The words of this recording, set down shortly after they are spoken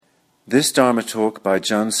This Dharma talk by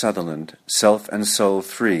John Sutherland, Self and Soul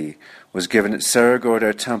 3, was given at Cerro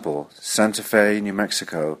Gordo Temple, Santa Fe, New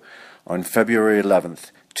Mexico, on February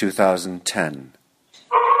 11th, 2010.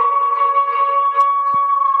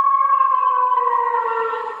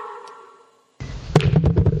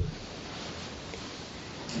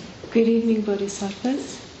 Good evening,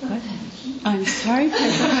 Bodhisattvas. What? I'm sorry for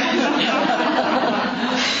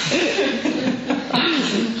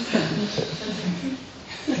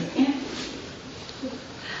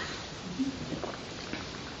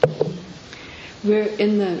We're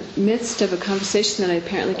in the midst of a conversation that I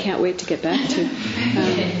apparently can't wait to get back to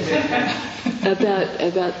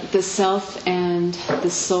about the self and the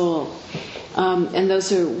soul. And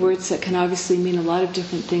those are words that can obviously mean a lot of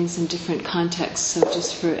different things in different contexts. So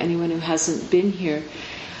just for anyone who hasn't been here,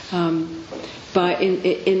 but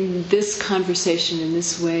in this conversation, in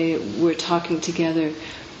this way, we're talking together.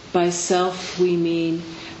 By self, we mean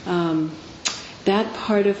that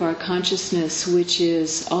part of our consciousness which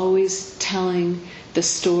is always telling the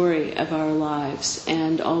story of our lives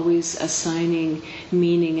and always assigning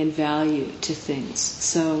meaning and value to things.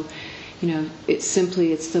 So, it's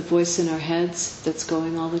the voice in our heads that's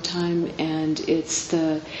going all the time, and it's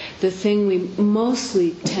the thing we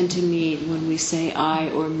mostly tend to mean when we say I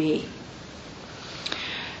or me.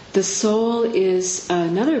 The soul is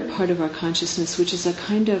another part of our consciousness, which is a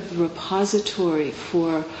kind of repository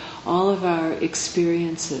for all of our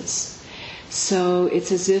experiences. So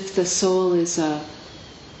it's as if the soul is a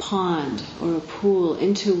pond or a pool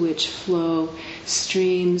into which flow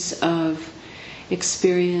streams of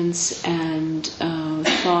experience and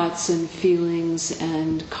thoughts and feelings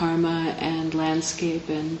and karma and landscape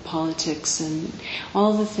and politics and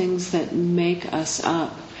all the things that make us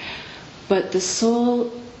up. But the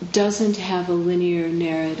soul doesn't have a linear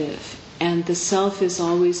narrative, and the self is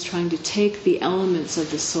always trying to take the elements of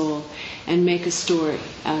the soul and make a story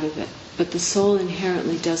out of it. But the soul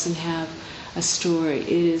inherently doesn't have a story. It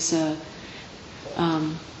is a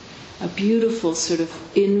beautiful sort of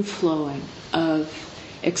inflowing of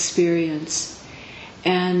experience,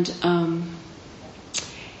 and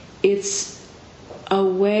it's a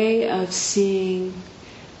way of seeing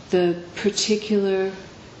the particular,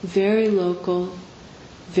 very local,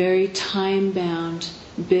 very time-bound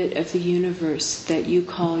bit of the universe that you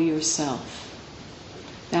call yourself.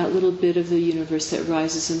 That little bit of the universe that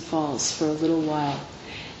rises and falls for a little while,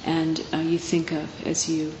 and you think of as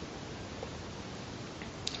you.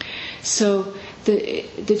 So the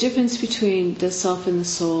difference between the self and the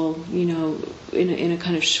soul, in a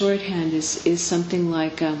kind of shorthand, is something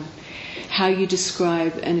like how you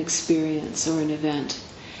describe an experience or an event.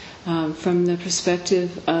 From the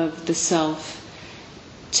perspective of the self,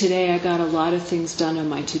 today I got a lot of things done on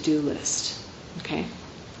my to-do list. Okay?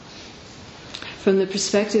 From the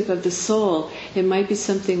perspective of the soul, it might be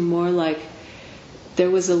something more like there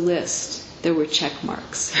was a list. There were check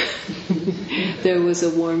marks. There was a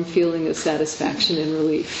warm feeling of satisfaction and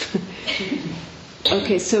relief.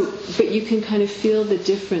 Okay, but you can kind of feel the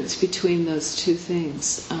difference between those two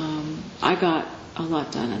things. I got a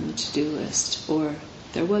lot done on the to-do list, or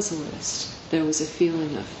there was a list. There was a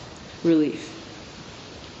feeling of relief.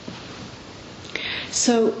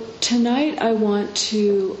 So tonight I want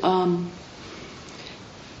to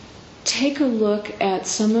take a look at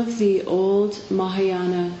some of the old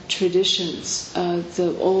Mahayana traditions. By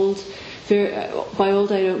old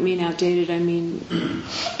I don't mean outdated, I mean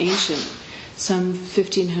ancient, some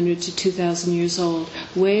 1,500 to 2,000 years old,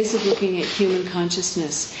 ways of looking at human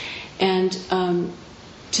consciousness, and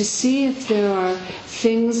to see if there are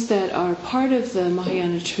things that are part of the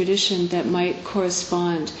Mahayana tradition that might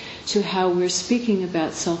correspond to how we're speaking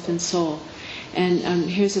about self and soul. And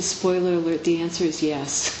here's a spoiler alert, the answer is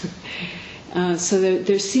yes. So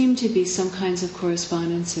there seem to be some kinds of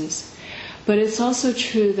correspondences. But it's also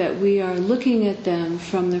true that we are looking at them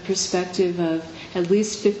from the perspective of at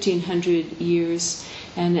least 1,500 years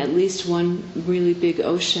and at least one really big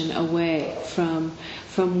ocean away from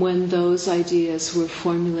when those ideas were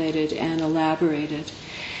formulated and elaborated.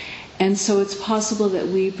 And so it's possible that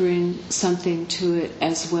we bring something to it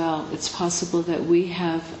as well. It's possible that we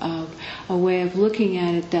have a way of looking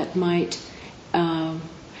at it that might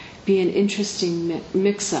be an interesting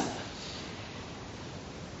mix-up.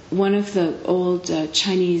 One of the old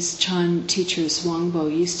Chinese Chan teachers, Wang Bo,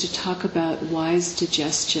 used to talk about wise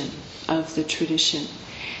digestion of the tradition.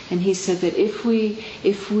 And he said that if we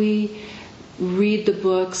read the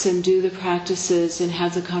books and do the practices and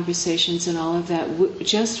have the conversations and all of that,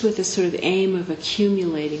 just with a sort of aim of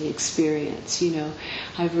accumulating experience.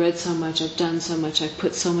 I've read so much, I've done so much, I've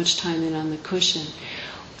put so much time in on the cushion.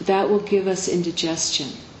 That will give us indigestion.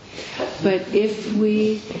 But if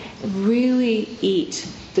we really eat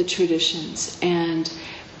the traditions and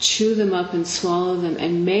chew them up and swallow them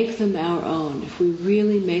and make them our own, if we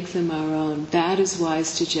really make them our own, that is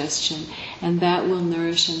wise digestion, and that will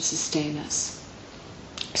nourish and sustain us.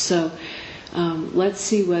 So let's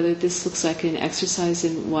see whether this looks like an exercise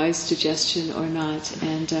in wise digestion or not,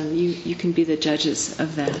 and you can be the judges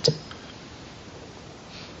of that.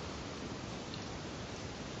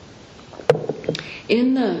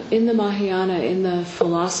 In the Mahayana, in the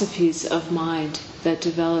philosophies of mind that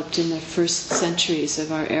developed in the first centuries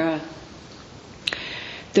of our era,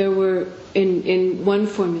 there were, in one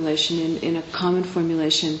formulation, in a common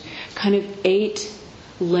formulation, kind of 8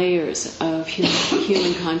 layers of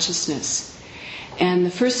human consciousness. And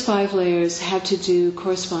the first 5 layers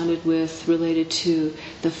related to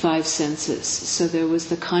the 5 senses. So there was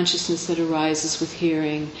the consciousness that arises with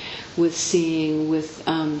hearing, with seeing, with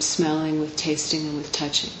smelling, with tasting, and with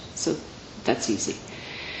touching. So that's easy.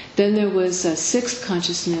 Then there was a 6th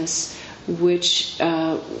consciousness, which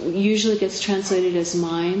usually gets translated as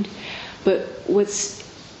mind. But what's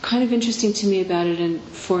kind of interesting to me about it, and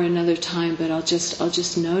for another time, but I'll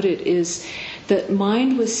just note it, is that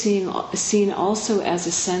mind was seen also as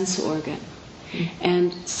a sense organ.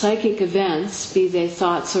 And psychic events, be they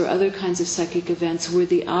thoughts or other kinds of psychic events, were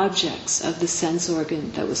the objects of the sense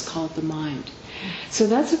organ that was called the mind. So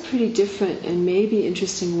that's a pretty different and maybe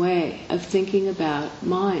interesting way of thinking about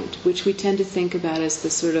mind, which we tend to think about as the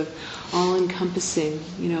sort of all-encompassing,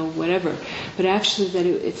 whatever. But actually that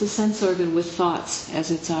it's a sense organ with thoughts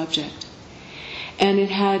as its object. And it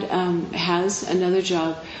has another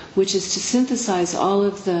job, which is to synthesize all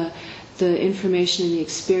of the information and the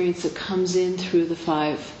experience that comes in through the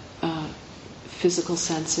 5 physical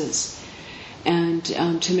senses, and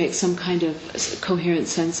to make some kind of coherent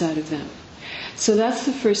sense out of them. So that's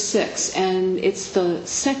the first 6, and it's the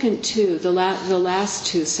second 2, the last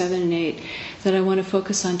 2, 7 and 8, that I want to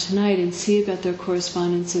focus on tonight and see about their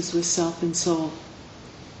correspondences with self and soul.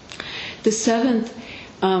 The 7th,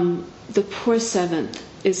 the poor 7th,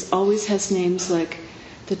 always has names like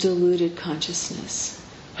the deluded consciousness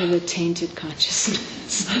or the tainted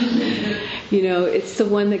consciousness. It's the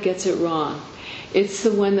one that gets it wrong. It's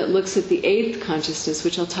the one that looks at the 8th consciousness,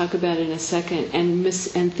 which I'll talk about in a second, and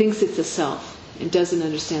thinks it's a self and doesn't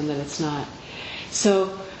understand that it's not.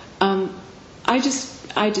 So I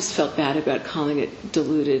just felt bad about calling it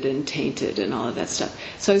deluded and tainted and all of that stuff.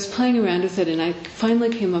 So I was playing around with it, and I finally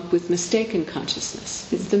came up with mistaken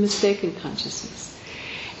consciousness. It's the mistaken consciousness.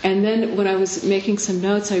 And then when I was making some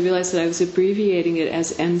notes, I realized that I was abbreviating it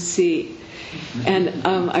as MC. And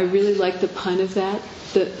I really like the pun of that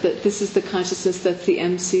this is the consciousness that's the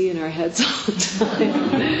MC in our heads all the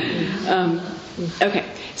time. Okay,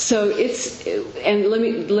 so and let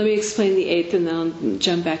me explain the 8th, and then I'll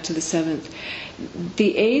jump back to the 7th.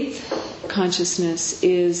 The 8th consciousness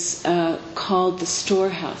is called the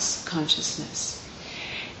storehouse consciousness.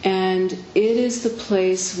 And it is the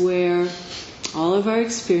place where all of our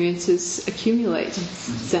experiences accumulate.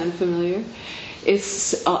 Sound familiar?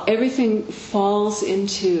 It's everything falls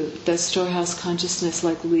into the storehouse consciousness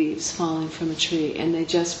like leaves falling from a tree, and they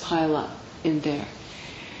just pile up in there.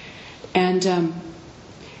 And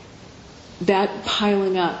that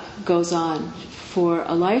piling up goes on for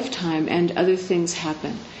a lifetime, and other things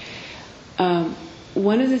happen.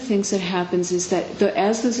 One of the things that happens is that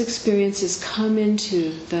as those experiences come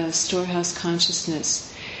into the storehouse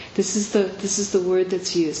consciousness, this is the word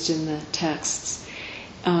that's used in the texts.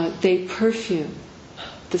 They perfume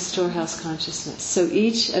the storehouse consciousness. So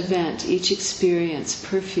each event, each experience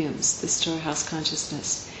perfumes the storehouse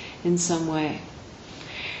consciousness in some way.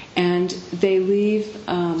 And they leave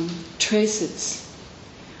traces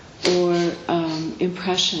or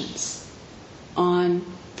impressions on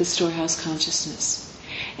the storehouse consciousness.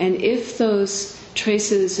 And if those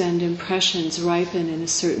traces and impressions ripen in a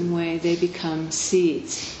certain way, they become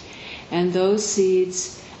seeds. And those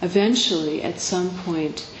seeds eventually, at some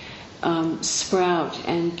point, sprout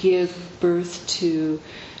and give birth to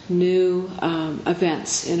new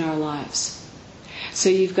events in our lives. So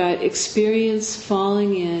you've got experience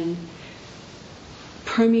falling in,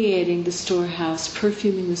 permeating the storehouse,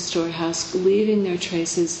 perfuming the storehouse, leaving their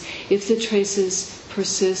traces. If the traces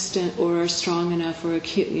persist or are strong enough, or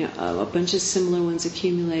a bunch of similar ones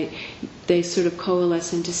accumulate, they sort of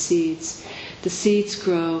coalesce into seeds. The seeds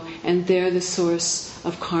grow, and they're the source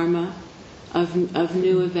of karma, of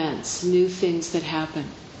new events, new things that happen.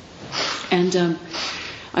 And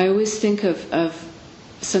I always think of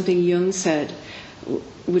something Jung said,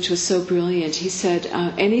 which was so brilliant. He said,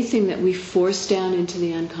 anything that we force down into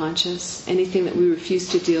the unconscious, anything that we refuse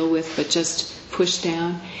to deal with but just push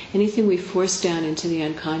down, anything we force down into the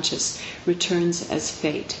unconscious returns as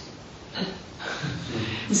fate.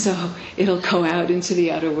 So it'll go out into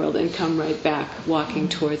the outer world and come right back walking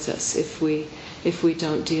towards us if we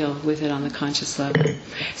don't deal with it on the conscious level.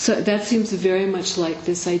 So that seems very much like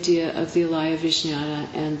this idea of the alaya vijnana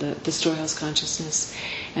and the storehouse consciousness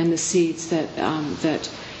and the seeds that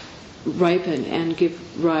ripen and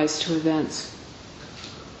give rise to events.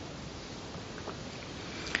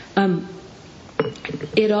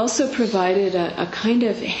 It also provided a kind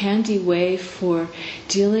of handy way for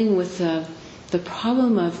dealing with the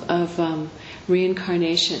problem of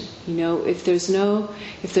reincarnation. You know, if there's no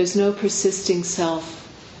persisting self,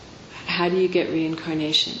 how do you get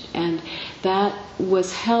reincarnation? And that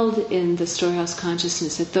was held in the storehouse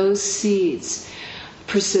consciousness, that those seeds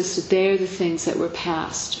persisted. They are the things that were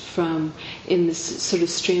passed from in this sort of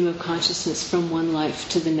stream of consciousness from one life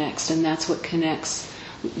to the next, and that's what connects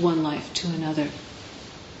one life to another.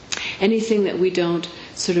 Anything that we don't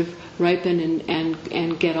sort of ripen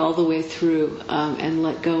and get all the way through and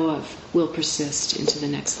let go of will persist into the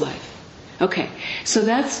next life. Okay, so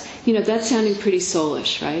that's sounding pretty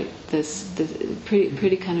soulish, right? This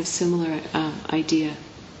pretty kind of similar idea.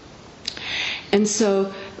 And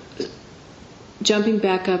so, jumping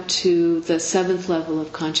back up to the seventh level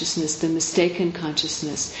of consciousness, the mistaken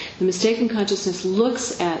consciousness. The mistaken consciousness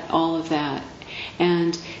looks at all of that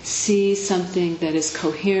and sees something that is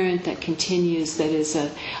coherent, that continues, that is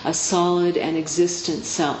a solid and existent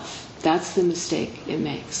self. That's the mistake it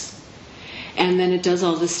makes. And then it does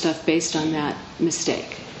all this stuff based on that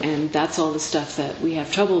mistake. And that's all the stuff that we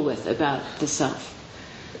have trouble with about the self.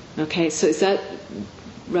 Okay, so is that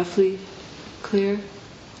roughly clear?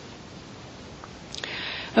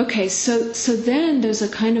 Okay, so then there's a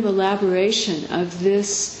kind of elaboration of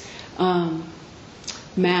this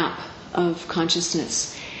map of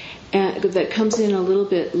consciousness that comes in a little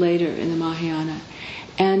bit later in the Mahayana.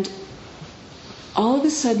 And all of a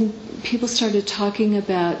sudden, people started talking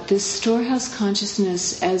about this storehouse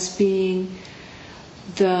consciousness as being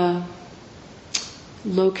the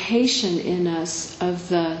location in us of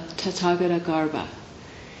the Tathagata Garbha.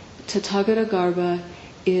 Tathagata Garbha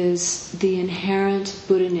is the inherent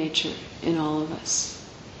Buddha nature in all of us.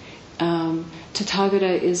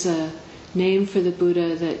 Tathagata is a name for the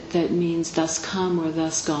Buddha that means thus come or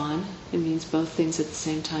thus gone. It means both things at the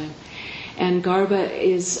same time. And Garbha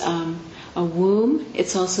is a womb.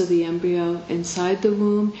 It's also the embryo inside the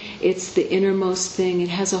womb. It's the innermost thing. It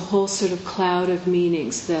has a whole sort of cloud of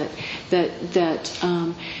meanings that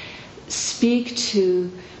speak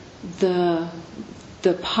to the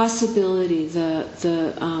possibility,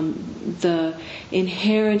 the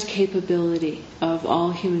inherent capability of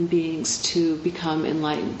all human beings to become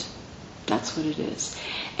enlightened. That's what it is.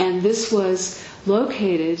 And this was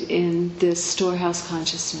located in this storehouse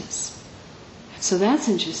consciousness. So that's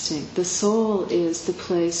interesting. The soul is the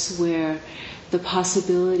place where the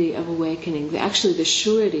possibility of awakening, actually the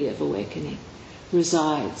surety of awakening,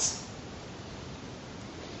 resides.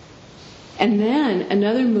 And then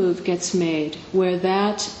another move gets made where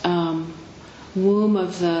that womb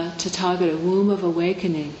of the Tathagata, womb of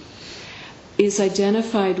awakening, is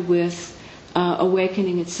identified with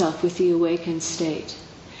awakening itself, with the awakened state.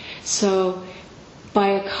 So by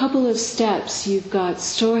a couple of steps, you've got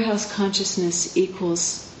storehouse consciousness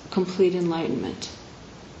equals complete enlightenment.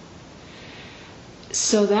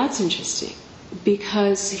 So that's interesting,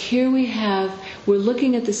 because here we're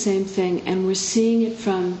looking at the same thing and we're seeing it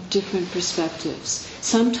from different perspectives.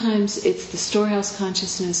 Sometimes it's the storehouse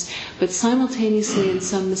consciousness, but simultaneously in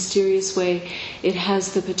some mysterious way it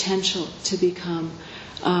has the potential to become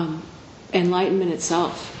enlightenment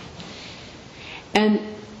itself. And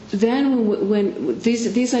then when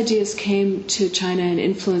these ideas came to China and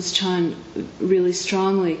influenced Chan really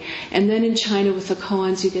strongly, and then in China with the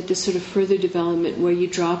koans you get this sort of further development where you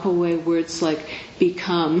drop away words like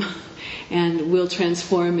become and will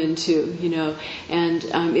transform into, and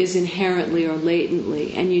is inherently or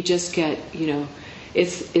latently, and you just get,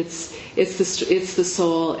 it's the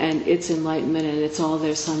soul and its enlightenment, and it's all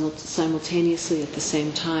there simultaneously at the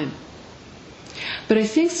same time. But I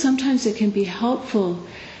think sometimes it can be helpful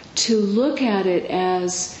to look at it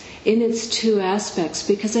as in its two aspects,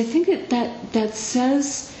 because I think that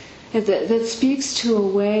speaks to a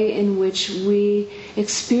way in which we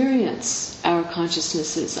experience our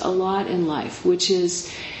consciousnesses a lot in life, which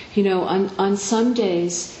is, on some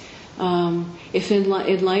days, if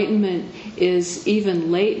enlightenment is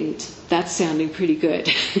even latent, that's sounding pretty good,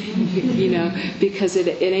 because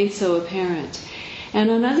it ain't so apparent. And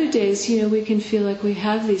on other days, we can feel like we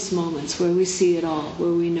have these moments where we see it all,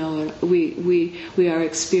 where we know it, we are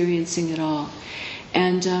experiencing it all.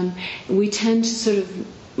 And we tend to sort of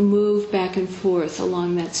move back and forth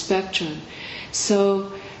along that spectrum.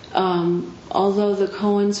 So although the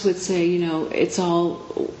koans would say, it's all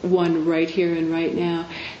one right here and right now,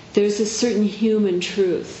 there's a certain human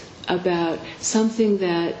truth about something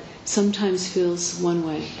that sometimes feels one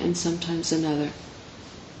way and sometimes another.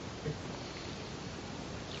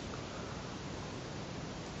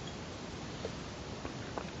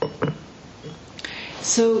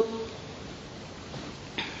 So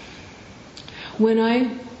when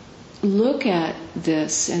I look at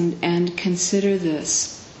this and consider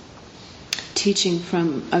this teaching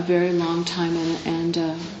from a very long time and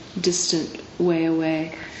a distant way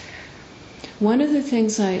away, one of the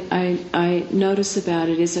things I notice about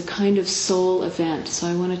it is a kind of soul event. So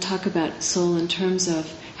I want to talk about soul in terms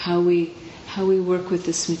of how we work with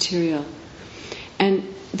this material.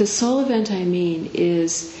 And the soul event I mean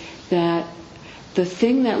is that the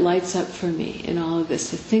thing that lights up for me in all of this,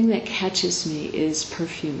 the thing that catches me is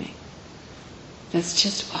perfuming. That's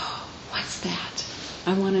just, what's that?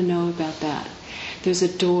 I want to know about that. There's a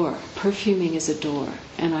door. Perfuming is a door.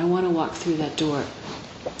 And I want to walk through that door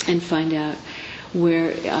and find out where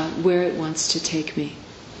it wants to take me.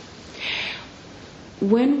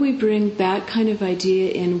 When we bring that kind of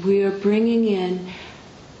idea in, we are bringing in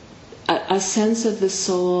a sense of the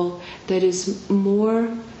soul that is more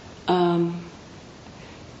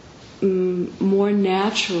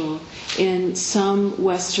natural in some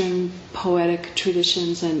Western poetic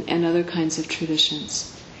traditions and other kinds of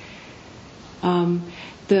traditions.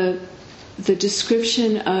 The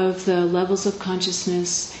description of the levels of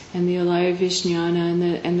consciousness and the Alaya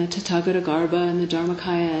Vijnana and the Tathagatagarbha and the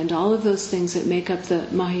Dharmakaya and all of those things that make up the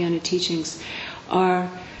Mahayana teachings are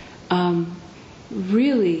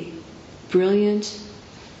really brilliant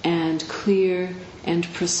and clear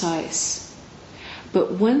and precise.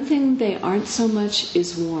 But one thing they aren't so much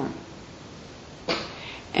is warm.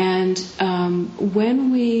 And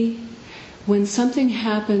when something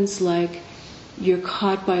happens like you're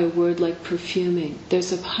caught by a word like perfuming,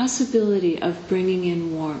 there's a possibility of bringing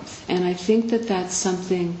in warmth. And I think that that's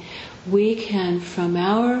something we can, from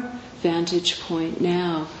our vantage point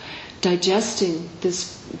now, digesting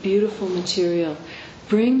this beautiful material,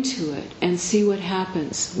 bring to it and see what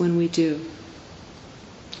happens when we do.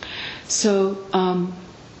 So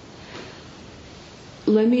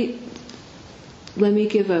let me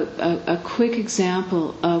give a quick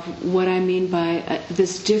example of what I mean by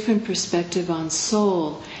this different perspective on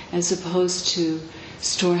soul as opposed to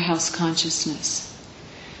storehouse consciousness.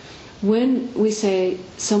 When we say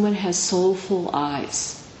someone has soulful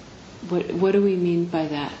eyes, what do we mean by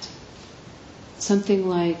that? Something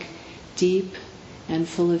like deep and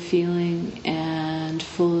full of feeling and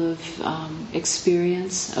full of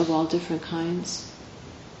experience of all different kinds.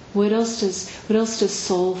 What else does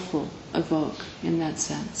soulful evoke in that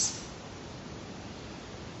sense?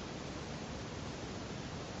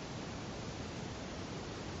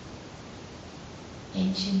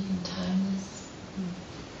 Ancient and timeless.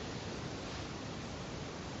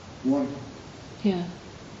 One. Yeah.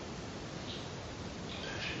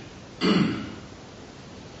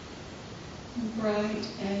 Bright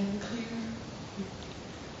and clear.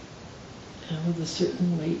 And with a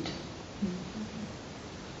certain weight.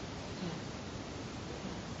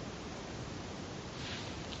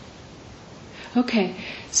 Okay,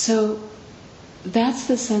 so that's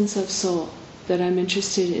the sense of soul that I'm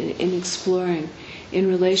interested in exploring in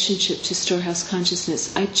relationship to storehouse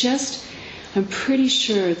consciousness. I'm pretty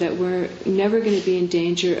sure that we're never going to be in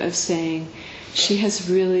danger of saying, she has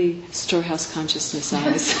really storehouse consciousness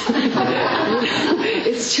eyes.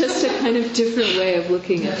 It's just a kind of different way of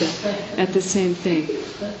looking at the same thing.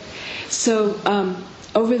 So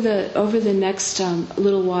over the next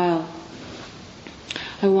little while,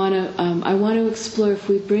 I want to explore if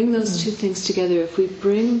we bring those two things together. If we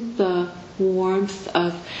bring the warmth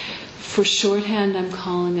of, for shorthand, I'm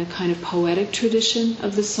calling a kind of poetic tradition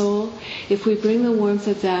of the soul. If we bring the warmth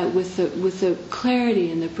of that with the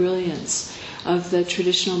clarity and the brilliance of the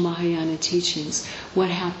traditional Mahayana teachings,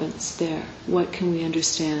 what happens there? What can we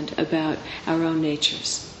understand about our own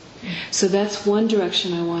natures? So that's one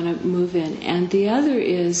direction I want to move in. And the other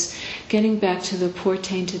is getting back to the poor,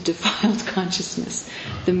 tainted, defiled consciousness,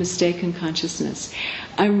 the mistaken consciousness.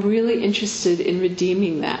 I'm really interested in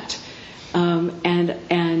redeeming that. And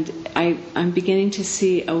I'm beginning to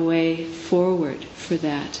see a way forward for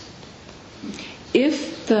that.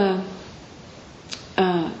 If the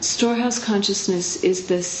storehouse consciousness is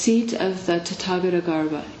the seat of the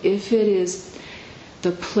Tathagatagarbha, if it is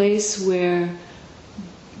the place where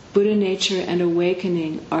Buddha nature and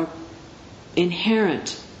awakening are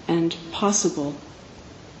inherent and possible,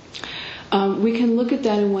 we can look at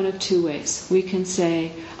that in one of two ways. We can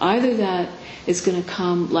say either that is going to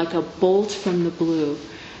come like a bolt from the blue,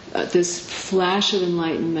 this flash of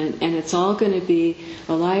enlightenment, and it's all going to be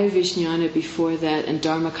Alaya Vijnana before that and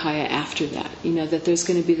Dharmakaya after that. That there's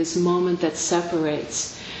going to be this moment that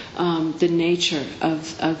separates the nature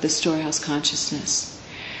of the storehouse consciousness.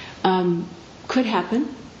 Could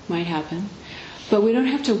happen, might happen, but we don't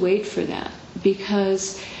have to wait for that,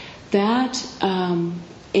 because that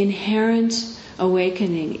inherent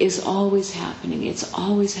awakening is always happening. It's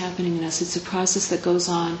always happening in us. It's a process that goes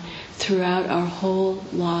on throughout our whole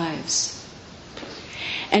lives.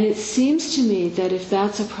 And it seems to me that if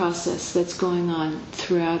that's a process that's going on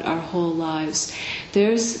throughout our whole lives,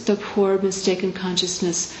 there's the poor mistaken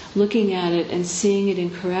consciousness looking at it and seeing it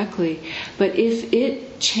incorrectly. But if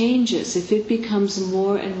it changes, if it becomes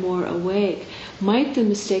more and more awake, might the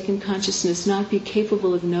mistaken consciousness not be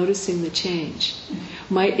capable of noticing the change?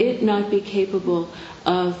 Might it not be capable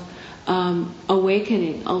of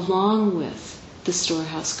awakening along with the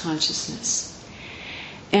storehouse consciousness?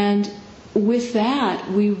 And with that,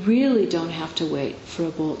 we really don't have to wait for a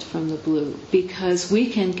bolt from the blue, because we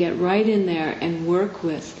can get right in there and work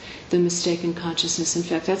with the mistaken consciousness. In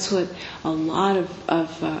fact, that's what a lot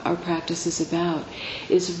of our practice is about,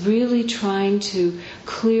 is really trying to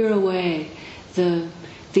clear away the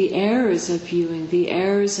errors of viewing, the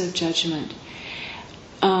errors of judgment,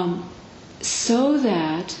 so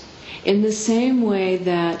that in the same way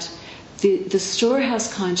that the storehouse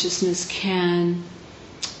consciousness can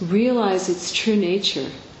realize its true nature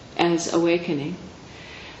as awakening,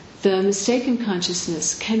 the mistaken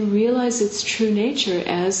consciousness can realize its true nature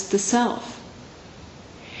as the self.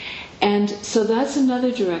 And so that's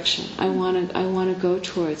another direction I want to go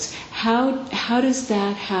towards. How does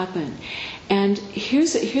that happen? And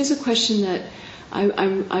here's a question that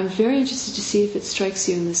I'm very interested to see if it strikes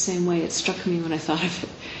you in the same way it struck me when I thought of it.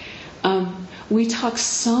 We talk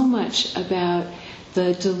so much about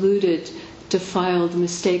the deluded, defiled,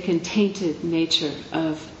 mistaken, tainted nature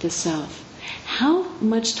of the self. How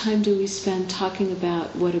much time do we spend talking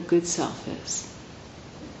about what a good self is?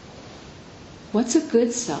 What's a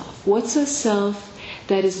good self? What's a self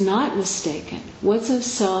that is not mistaken? What's a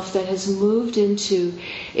self that has moved into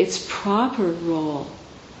its proper role,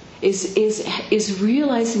 is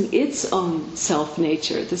realizing its own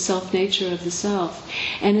self-nature, the self-nature of the self,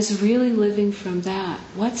 and is really living from that?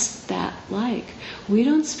 What's that like? We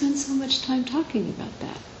don't spend so much time talking about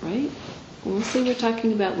that, right? Mostly we're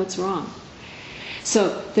talking about what's wrong.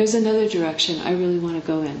 So there's another direction I really want to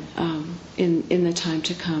go in the time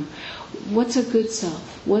to come. What's a good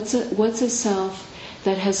self? What's a self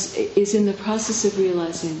that is in the process of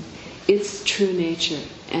realizing its true nature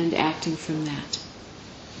and acting from that?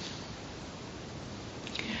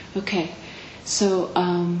 Okay, so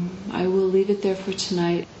I will leave it there for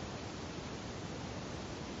tonight.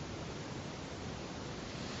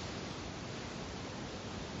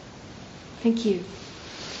 Thank you.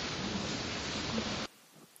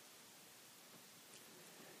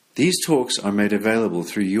 These talks are made available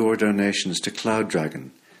through your donations to Cloud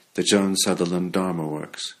Dragon, the Joan Sutherland Dharma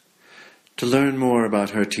Works. To learn more about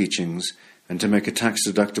her teachings and to make a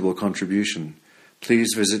tax-deductible contribution,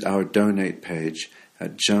 please visit our donate page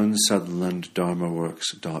at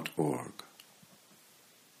joansutherlanddharmaworks.org.